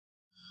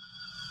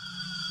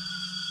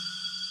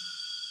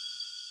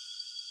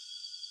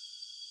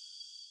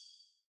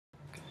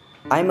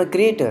I'm a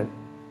creator.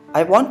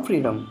 I want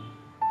freedom.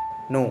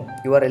 No,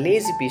 you are a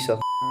lazy piece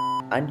of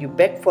and you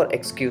beg for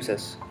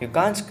excuses. You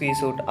can't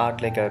squeeze out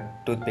art like a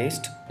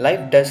toothpaste.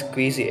 Life does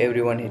squeeze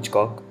everyone,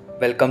 Hitchcock.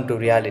 Welcome to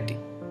reality.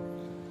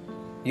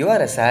 You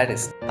are a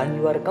sadist and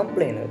you are a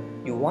complainer.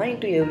 You whine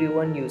to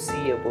everyone you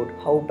see about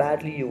how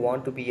badly you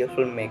want to be a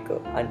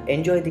filmmaker and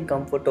enjoy the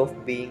comfort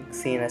of being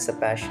seen as a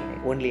passionate.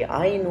 Only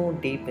I know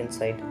deep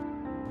inside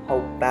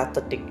how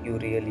pathetic you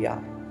really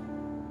are.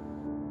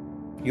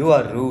 You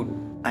are rude.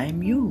 I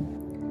am you.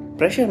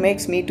 Pressure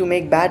makes me to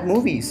make bad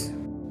movies.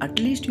 At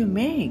least you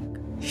make.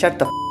 Shut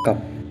the up.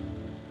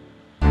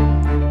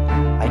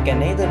 I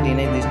can neither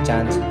deny this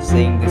chance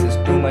saying this is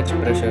too much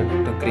pressure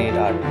to create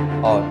art,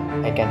 or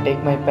I can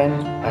take my pen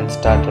and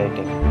start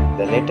writing.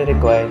 The latter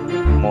require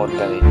more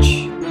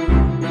courage.